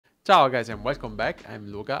Ciao guys and welcome back,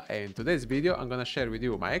 I'm Luca, and in today's video I'm gonna share with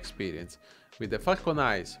you my experience with the Falcon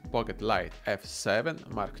Eyes Pockelite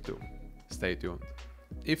F7 Mark II. Stay tuned.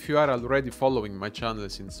 If you are already following my channel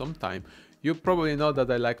since some time, you probably know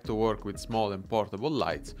that I like to work with small and portable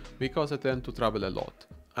lights because I tend to travel a lot.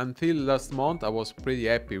 Until last month I was pretty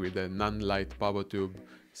happy with the non-light PowerTube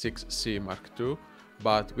 6C Mark II,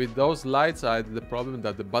 but with those lights I had the problem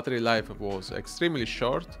that the battery life was extremely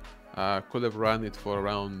short. Could have run it for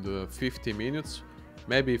around 50 minutes,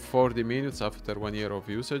 maybe 40 minutes after 1 year of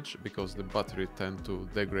usage, because the battery tend to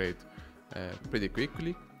degrade pretty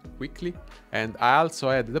quickly. And I also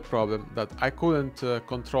had the problem that I couldn't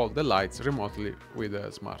control the lights remotely with a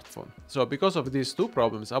smartphone. So because of these two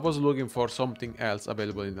problems I was looking for something else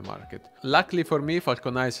available in the market. Luckily for me,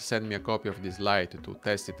 Falcon Eyes sent me a copy of this light to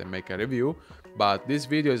test it and make a review, but this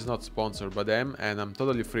video is not sponsored by them and I'm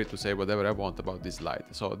totally free to say whatever I want about this light.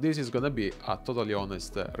 So this is gonna be a totally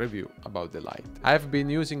honest review about the light. I've been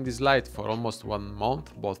using this light for almost 1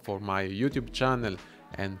 month, both for my YouTube channel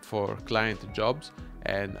and for client jobs,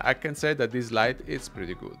 and I can say that this light is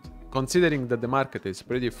pretty good. Considering that the market is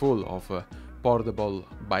pretty full of portable,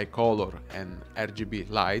 bicolor and RGB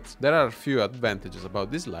lights, there are a few advantages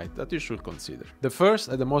about this light that you should consider. The first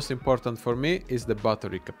and the most important for me is the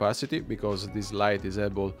battery capacity, because this light is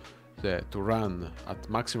able to run at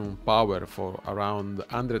maximum power for around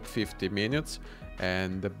 150 minutes,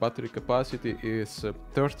 and the battery capacity is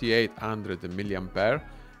 3800 milliampere,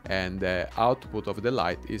 and the output of the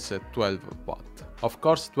light is 12 watt. Of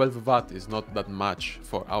course 12 watt is not that much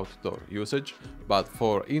for outdoor usage, but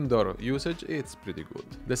for indoor usage it's pretty good.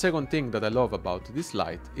 The second thing that I love about this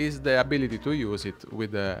light is the ability to use it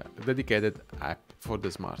with a dedicated app for the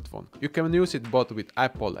smartphone. You can use it both with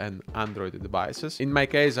Apple and Android devices. In my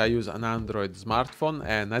case I use an Android smartphone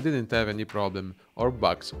and I didn't have any problem or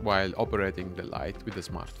bugs while operating the light with the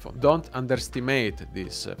smartphone. Don't underestimate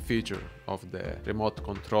this feature of the remote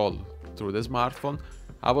control through the smartphone.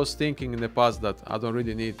 I was thinking in the past that I don't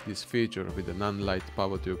really need this feature with the non-light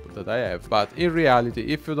PowerTube that I have, but in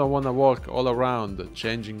reality, if you don't want to walk all around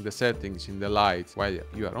changing the settings in the lights while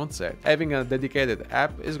you are on set, having a dedicated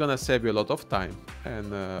app is gonna save you a lot of time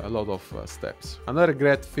and a lot of steps. Another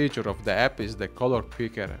great feature of the app is the color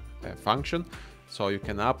picker function. So you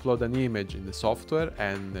can upload an image in the software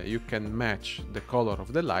and you can match the color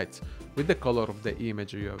of the lights with the color of the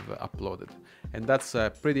image you have uploaded. And that's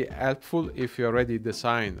pretty helpful if you already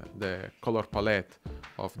design the color palette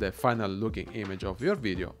of the final looking image of your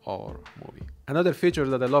video or movie. Another feature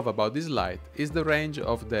that I love about this light is the range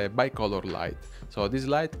of the bicolor light. So this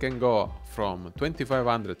light can go from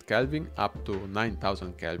 2500 Kelvin up to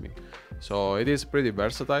 9000 Kelvin. So it is pretty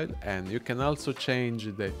versatile, and you can also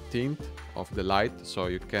change the tint of the light, so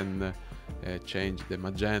you can change the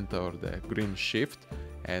magenta or the green shift,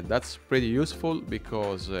 and that's pretty useful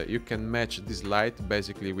because you can match this light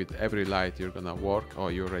basically with every light you're gonna work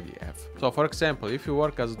or you already have. So for example, if you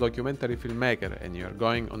work as a documentary filmmaker and you're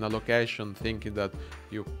going on a location thinking that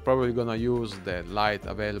you're probably gonna use the light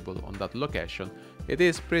available on that location, it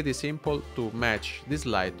is pretty simple to match this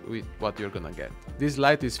light with what you're gonna get. This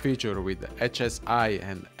light is featured with HSI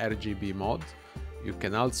and RGB mode. You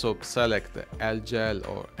can also select LGL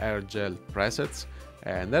or RGL presets,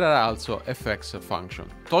 and there are also effects function.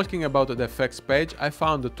 Talking about the effects page, I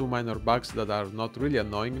found 2 minor bugs that are not really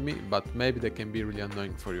annoying me, but maybe they can be really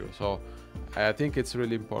annoying for you. So I think it's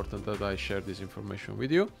really important that I share this information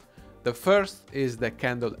with you. The first is the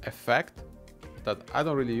candle effect that I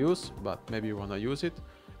don't really use, but maybe you wanna use it.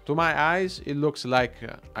 To my eyes, it looks like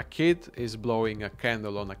a kid is blowing a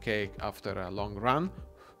candle on a cake after a long run.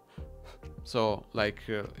 So like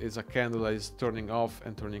it's a candle that is turning off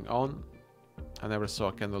and turning on. I never saw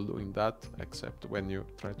a candle doing that, except when you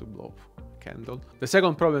try to blow a candle. The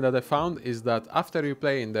second problem that I found is that after you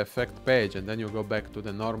play in the effect page and then you go back to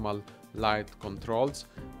the normal light controls,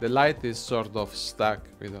 the light is sort of stuck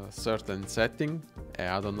with a certain setting.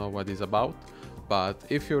 I don't know what it's about, but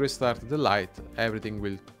if you restart the light, everything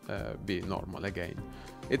will be normal again.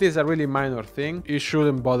 It is a really minor thing, it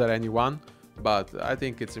shouldn't bother anyone, but I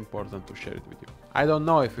think it's important to share it with you. I don't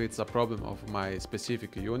know if it's a problem of my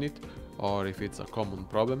specific unit or if it's a common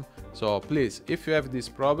problem, so please, if you have this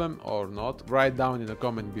problem or not, write down in the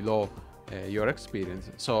comment below your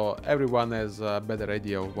experience, so everyone has a better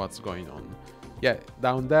idea of what's going on. Yeah,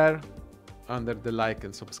 down there, under the like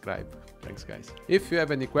and subscribe. Thanks guys. If you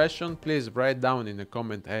have any question, please write down in the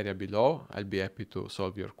comment area below. I'll be happy to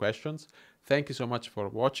solve your questions. Thank you so much for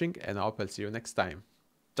watching, and I hope I'll see you next time.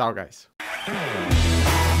 Ciao guys.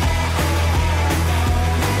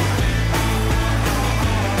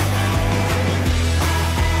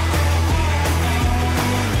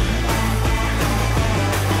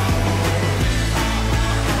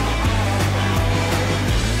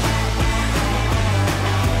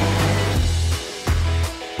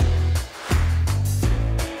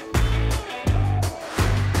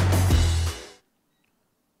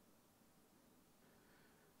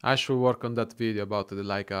 I should work on that video about the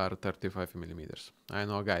Leica 35mm. I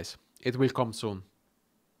know, guys. It will come soon.